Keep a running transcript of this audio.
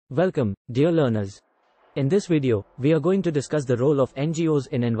Welcome, dear learners. In this video, we are going to discuss the role of NGOs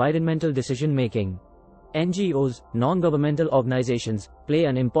in environmental decision making. NGOs, non-governmental organizations, play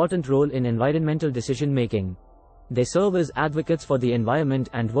an important role in environmental decision making. They serve as advocates for the environment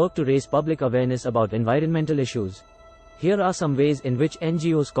and work to raise public awareness about environmental issues. Here are some ways in which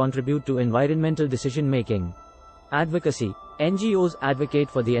NGOs contribute to environmental decision making. Advocacy. NGOs advocate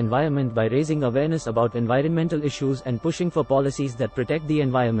for the environment by raising awareness about environmental issues and pushing for policies that protect the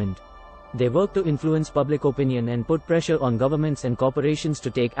environment. They work to influence public opinion and put pressure on governments and corporations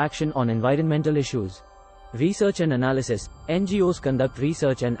to take action on environmental issues. Research and analysis. NGOs conduct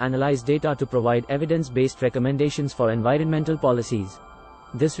research and analyze data to provide evidence-based recommendations for environmental policies.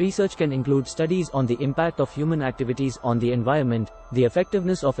 This research can include studies on the impact of human activities on the environment, the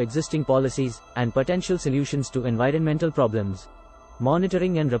effectiveness of existing policies, and potential solutions to environmental problems.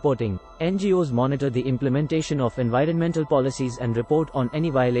 Monitoring and reporting. NGOs monitor the implementation of environmental policies and report on any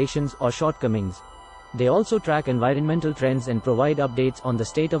violations or shortcomings. They also track environmental trends and provide updates on the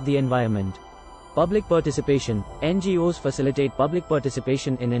state of the environment. Public participation. NGOs facilitate public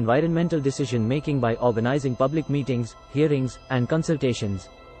participation in environmental decision-making by organizing public meetings, hearings, and consultations.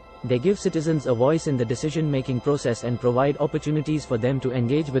 They give citizens a voice in the decision-making process and provide opportunities for them to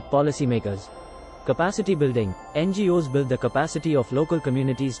engage with policymakers. Capacity building. NGOs build the capacity of local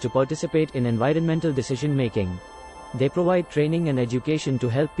communities to participate in environmental decision-making. They provide training and education to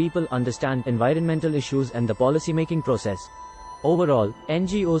help people understand environmental issues and the policymaking process. Overall,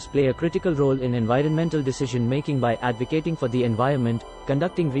 NGOs play a critical role in environmental decision-making by advocating for the environment,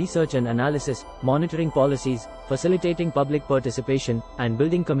 conducting research and analysis, monitoring policies, facilitating public participation, and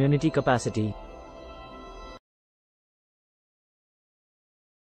building community capacity.